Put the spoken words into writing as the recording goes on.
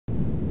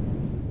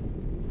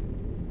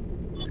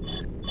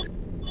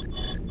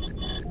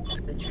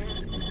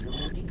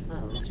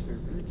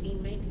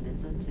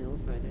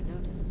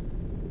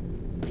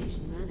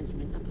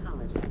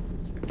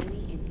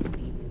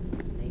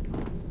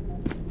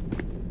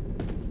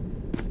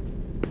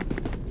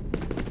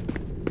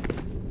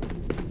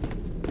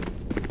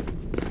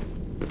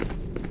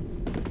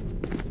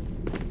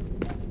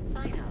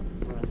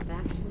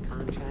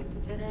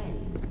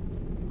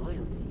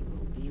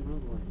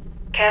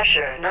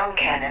Capture null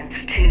cannons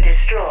to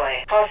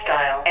destroy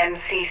hostile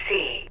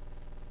MCC.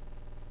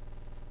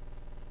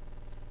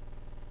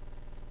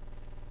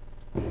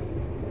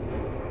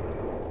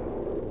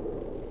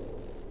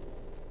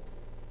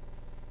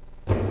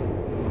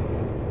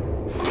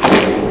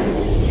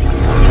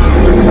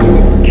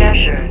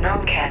 Capture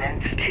null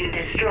cannons to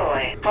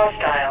destroy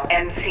hostile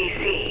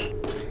MCC.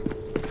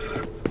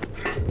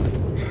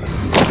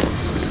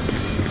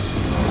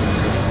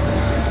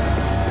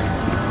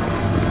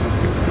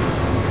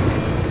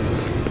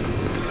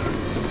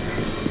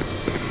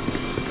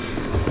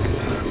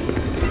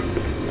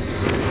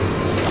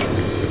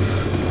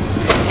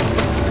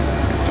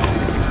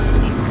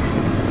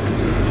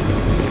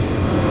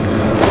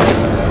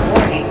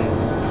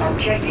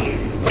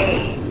 Objective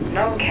A,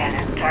 null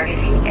cannon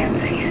targeting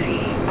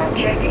MCC.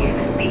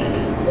 Objective B,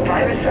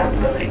 virus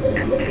upload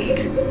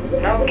complete.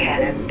 Null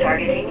cannon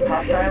targeting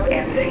hostile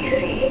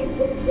MCC.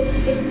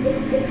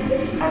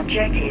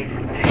 Objective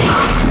C,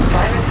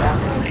 virus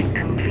upload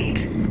complete.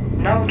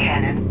 Null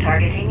cannon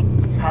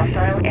targeting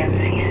hostile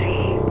MCC.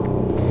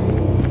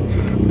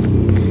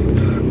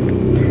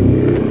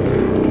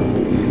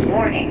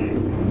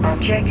 Warning,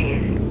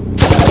 objective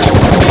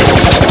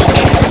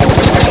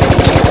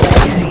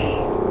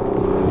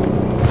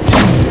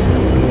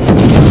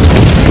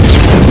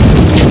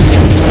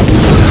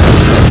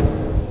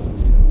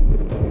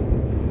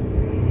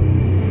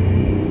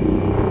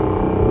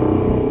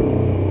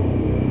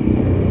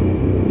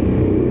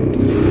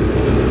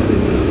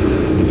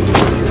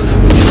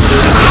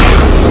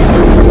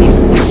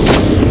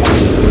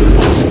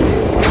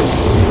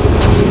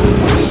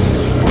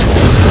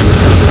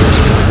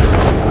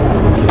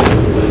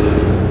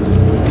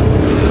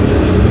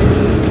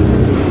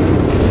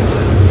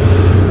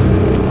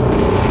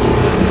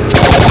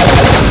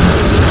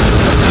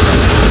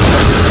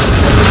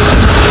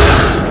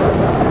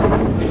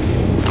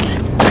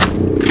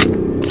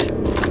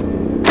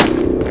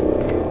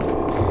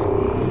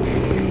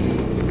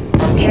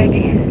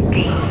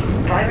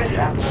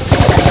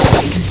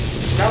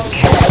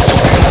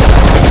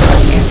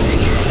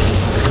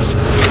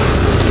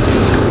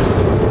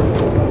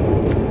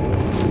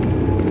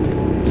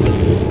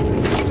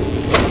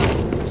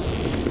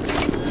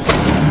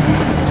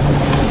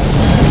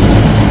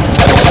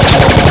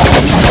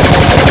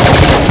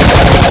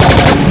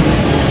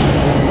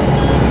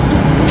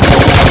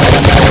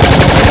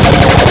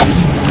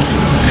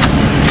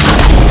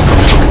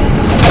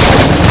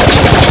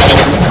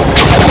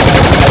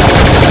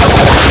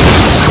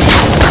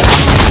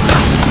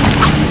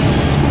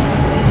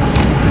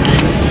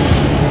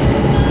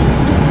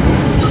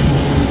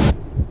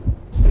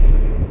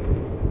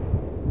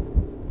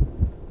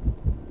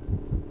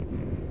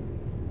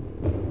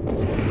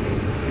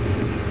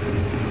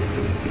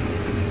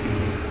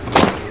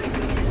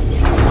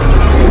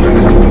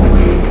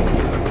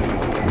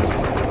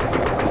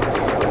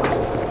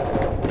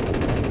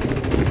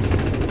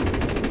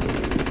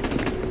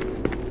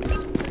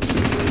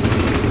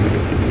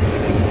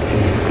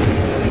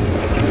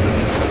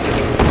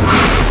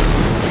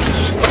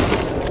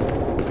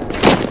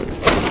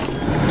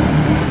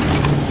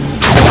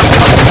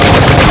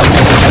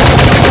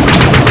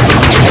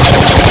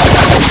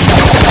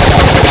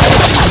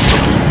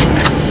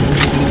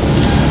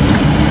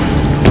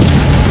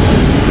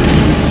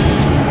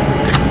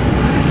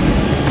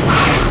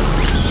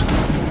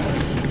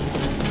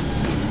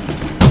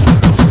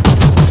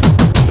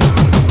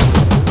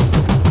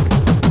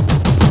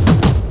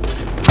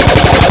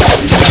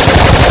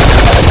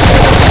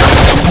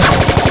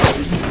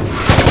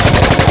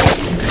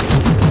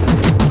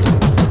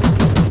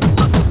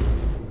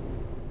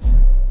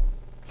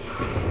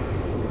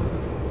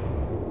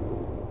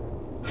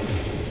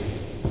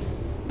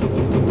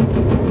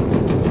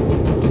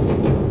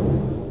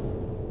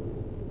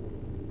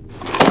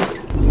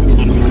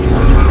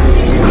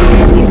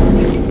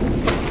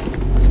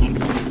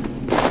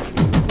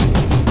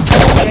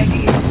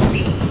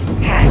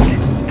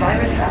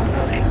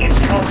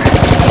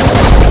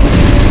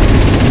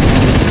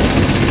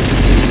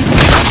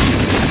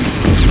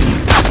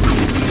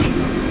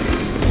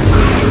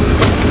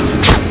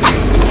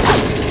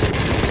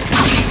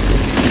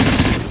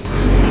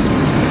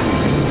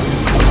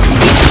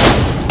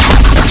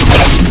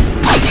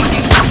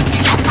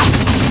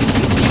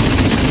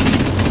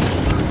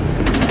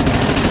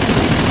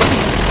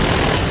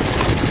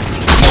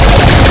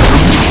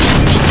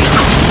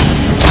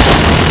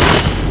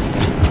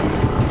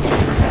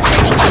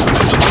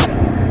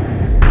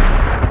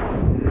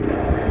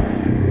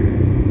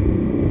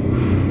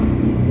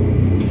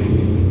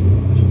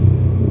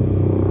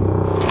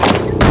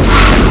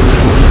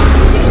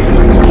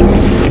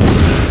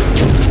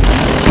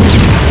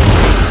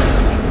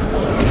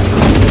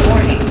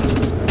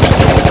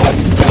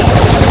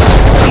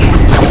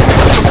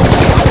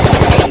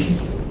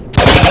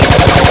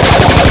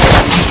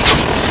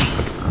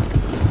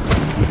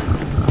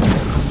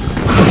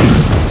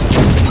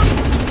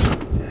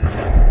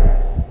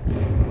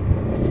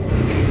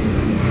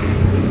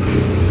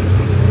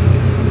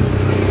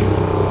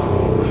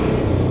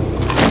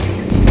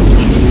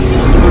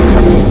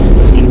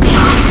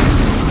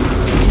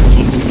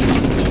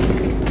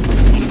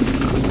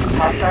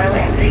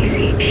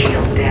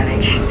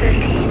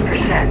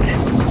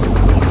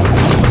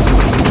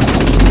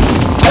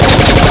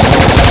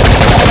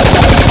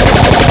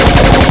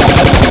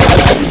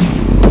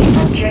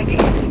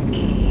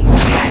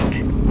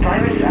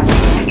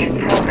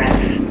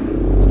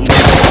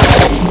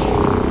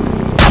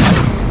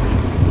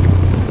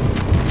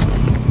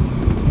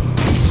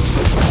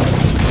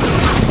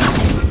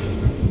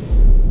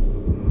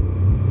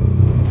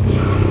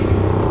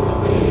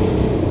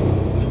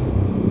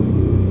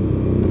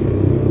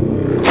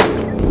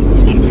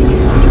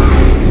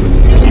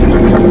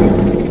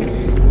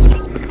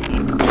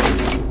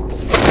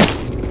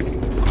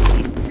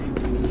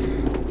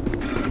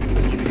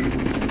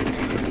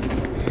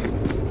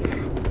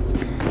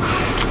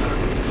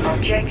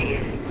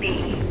Objective B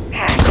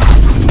hacked.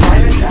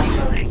 Virus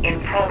upload in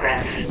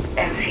progress.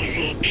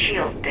 MCC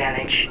shield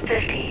damage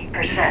 50%.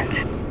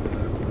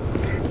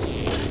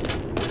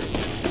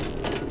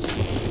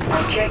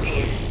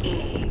 Objective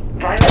E.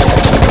 Virus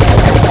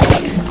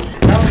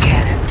upload. Null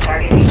cannon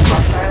targeting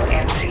hostile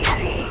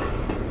MCC.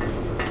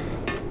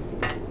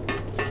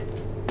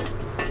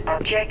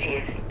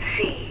 Objective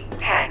C.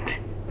 Hacked.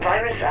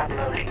 Virus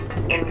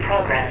upload in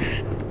progress.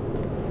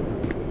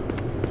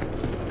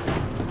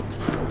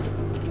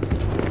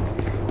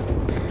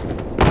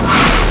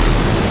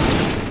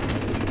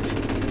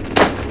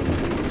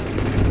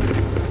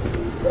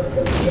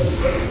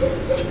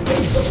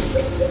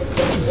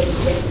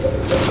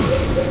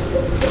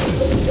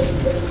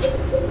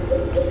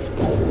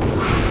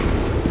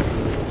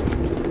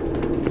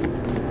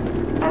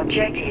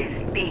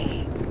 Objective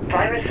B.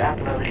 Virus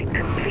upload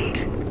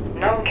complete.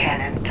 Null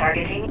cannon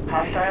targeting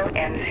hostile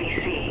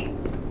MCC.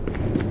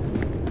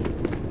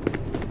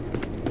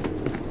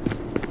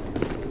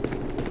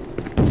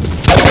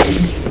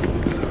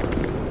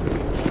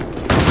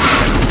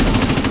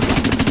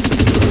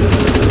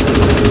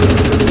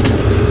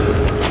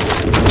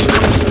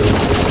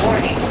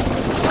 Warning.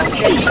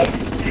 Objective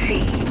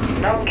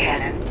C. Null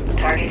cannon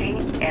targeting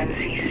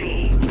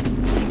MCC.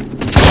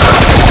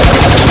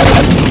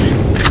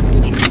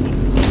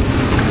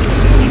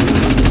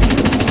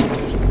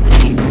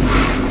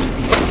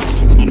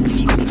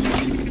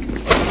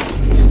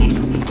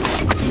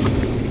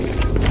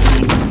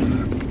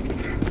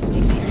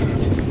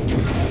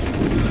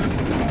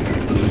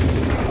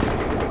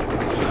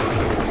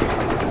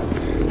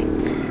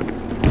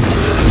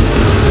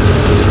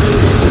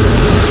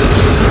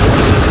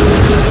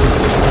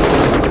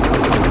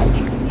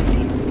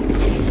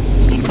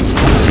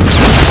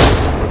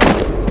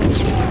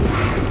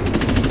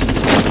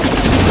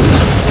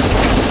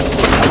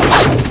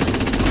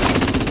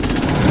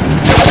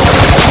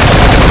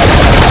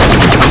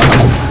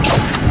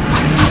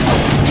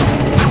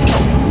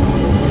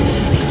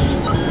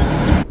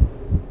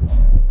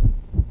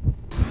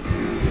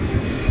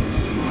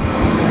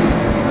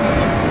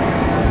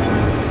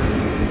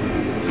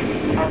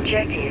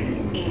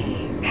 Objective E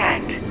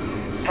hacked.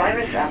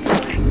 Virus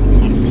upload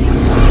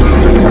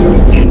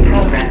in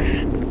progress.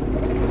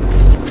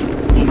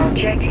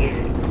 Objective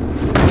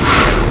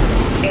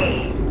A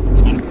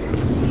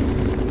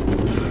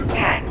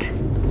hacked.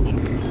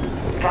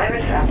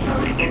 Virus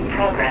upload in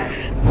progress.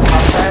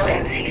 Hostile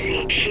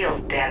MCC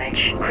shield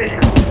damage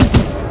critical.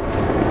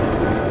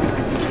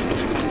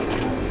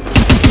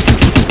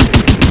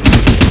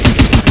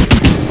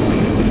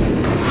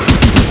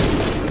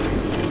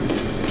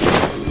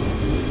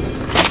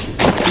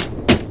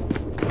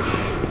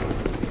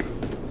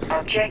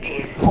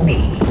 Objective B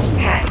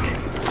hacked.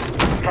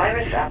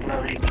 Virus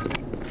upload in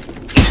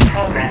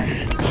progress.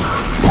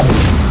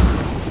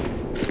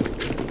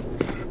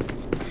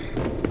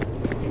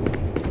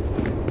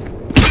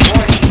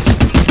 Warning.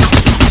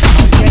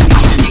 Objective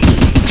C.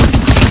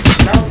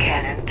 Null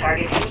cannon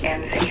targeting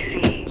MCC.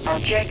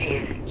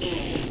 Objective E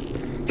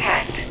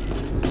hacked.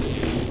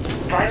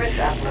 Virus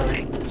upload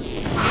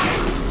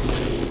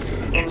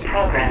in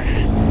progress.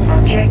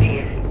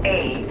 Objective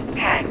A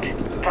hacked.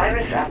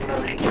 Virus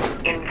upload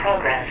in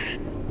progress.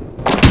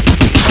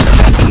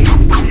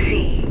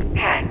 C.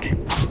 Hacked.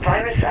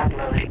 Virus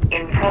upload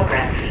in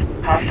progress.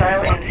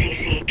 Hostile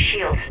MCC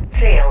shields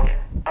failed.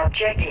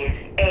 Objective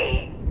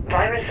A.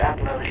 Virus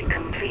upload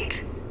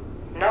complete.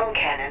 Null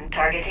cannon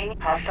targeting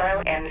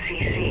hostile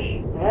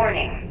MCC.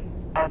 Warning.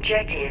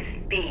 Objective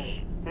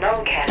B.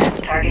 Null cannon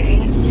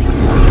targeting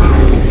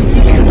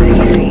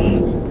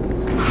MCC.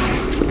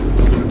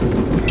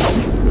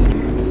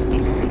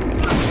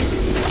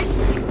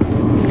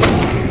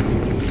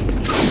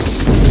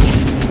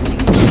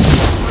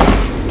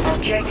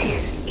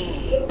 Objective E.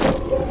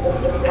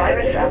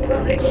 Virus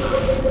upload.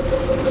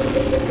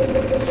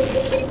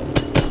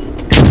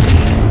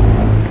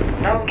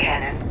 Null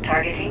cannon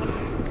targeting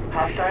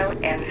hostile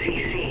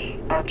MCC.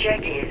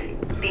 Objective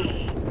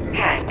B.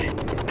 Hacked.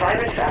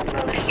 Virus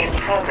upload in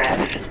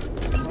progress.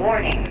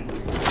 Warning.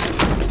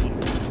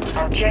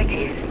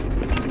 Objective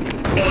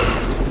A.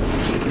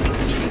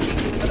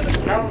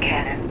 Null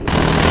cannon.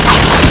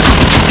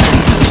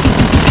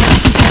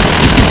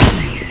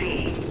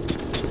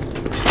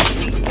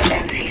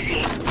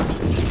 MCC.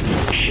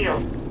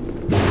 Shield.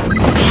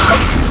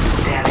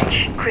 Damage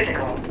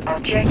critical.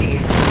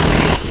 Objective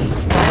C.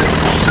 Virus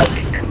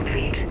upload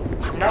complete.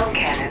 Null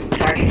cannon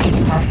targeting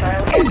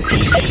hostile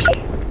MCC.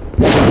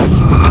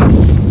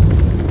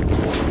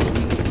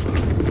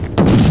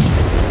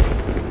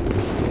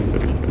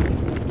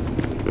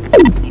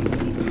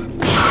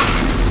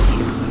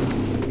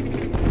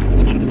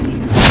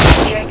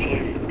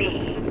 Objective B.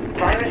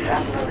 Virus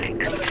upload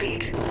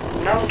complete.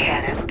 Null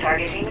cannon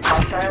targeting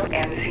hostile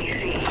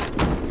MCC.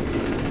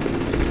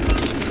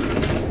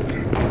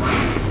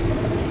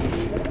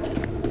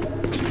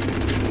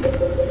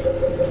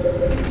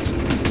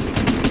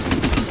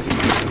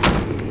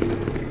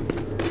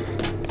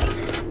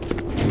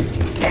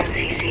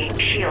 MCC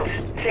shields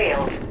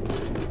failed.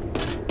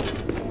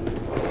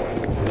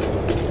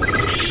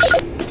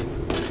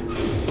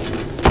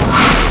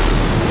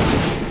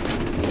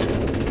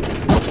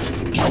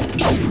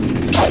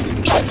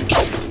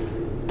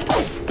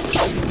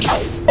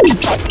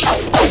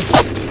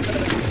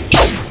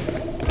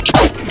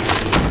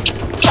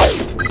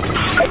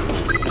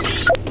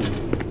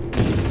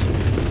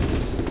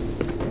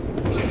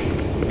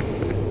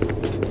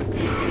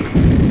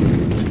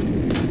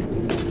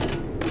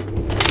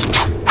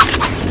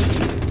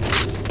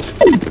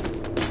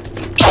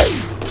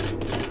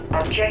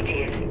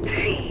 Objective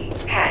C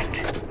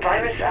hacked.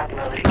 Virus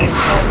upload in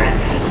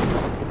progress.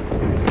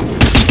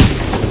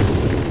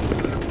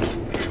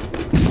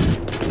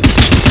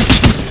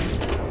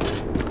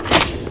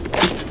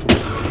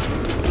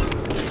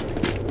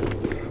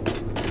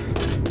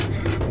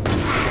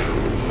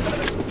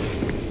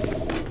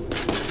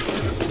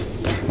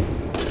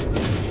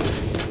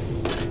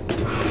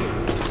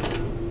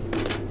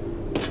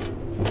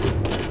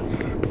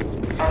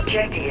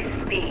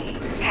 Objective B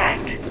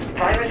hacked.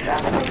 Virus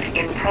upload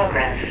in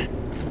progress.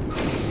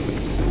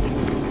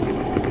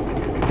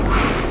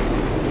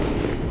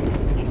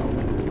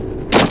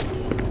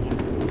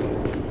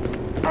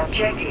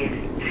 Objective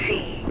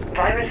C.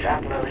 Virus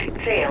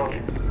upload failed.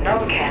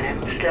 Null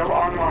cannon still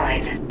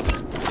online.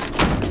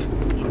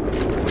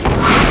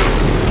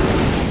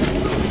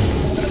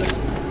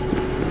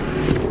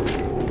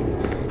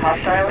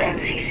 Hostile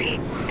MCC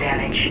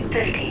damage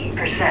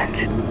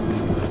 50%.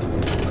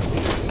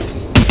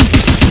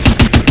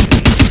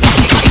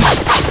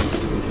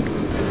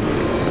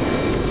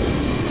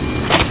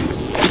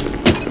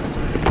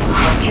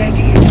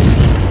 Objective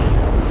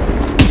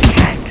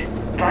hacked.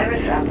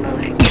 Virus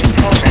upload in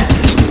progress.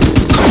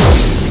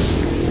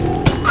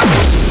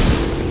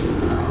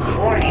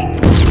 Warning.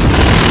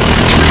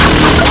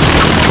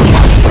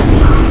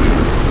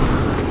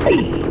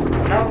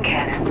 Null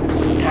cannon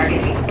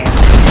targeting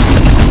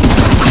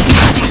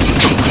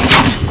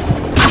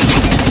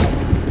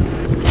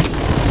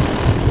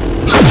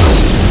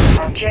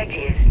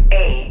Objective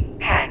A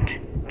hacked.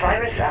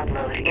 Virus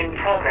upload in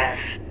progress.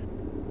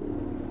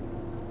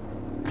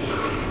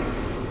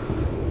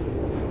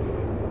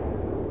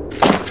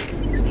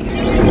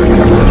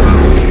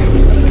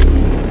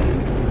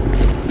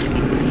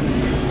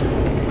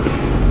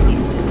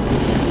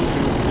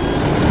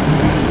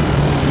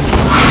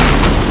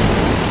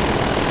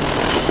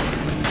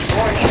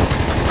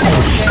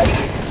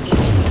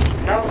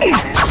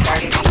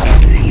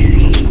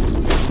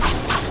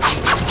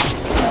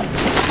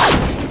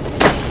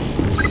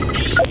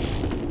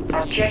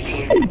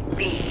 Objective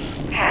B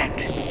hacked.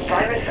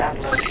 Virus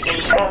upload in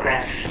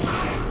progress.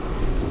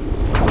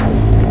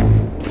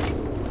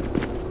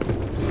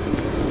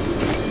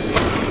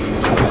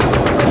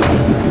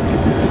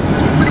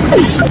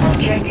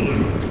 Objective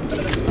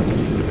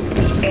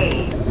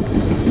A.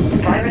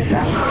 Virus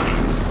upload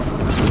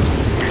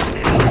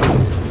complete.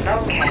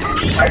 Null cannon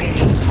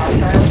targeting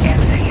hostile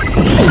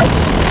MCC.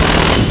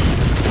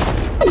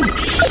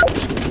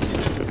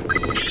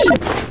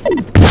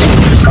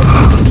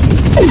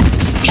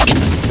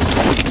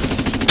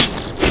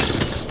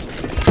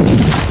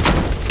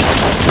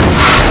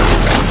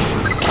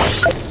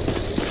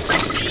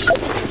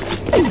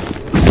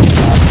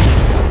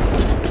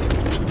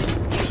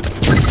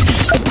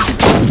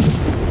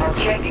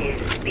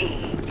 Objective B.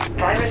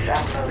 Virus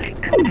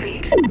upload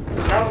complete.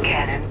 Null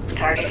cannon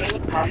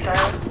targeting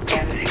hostile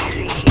MCC.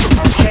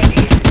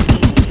 Objective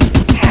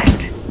E.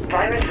 Hacked.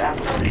 Virus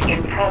upload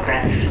in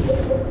progress.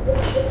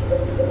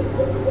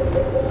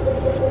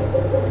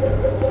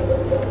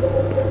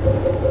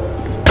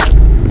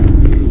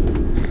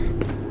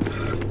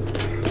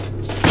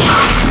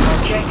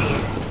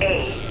 Objective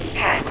A.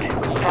 Hacked.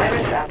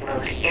 Virus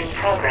upload in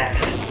progress.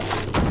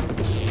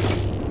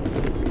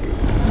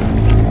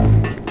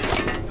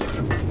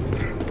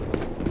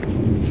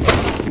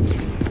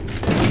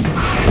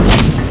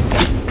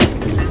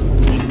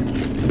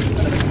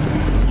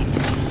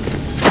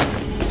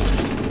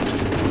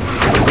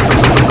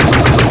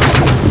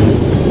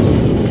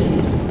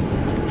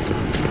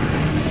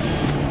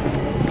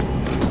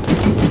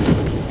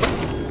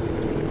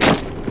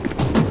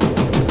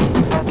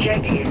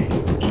 Objective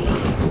E.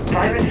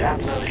 Virus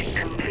upload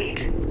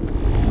complete.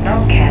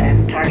 Null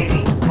cannon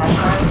targeting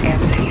hostile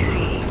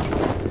MCC.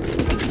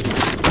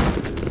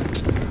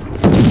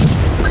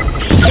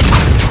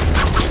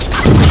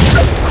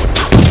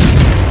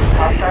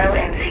 Hostile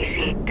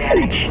MCC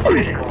damage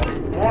critical.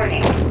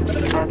 Warning.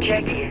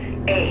 Objective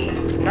A.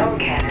 Null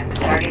cannon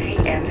targeting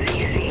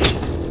MCC.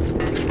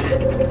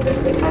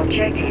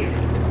 Objective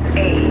A.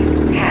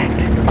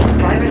 Hacked.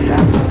 Virus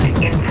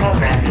upload in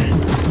progress.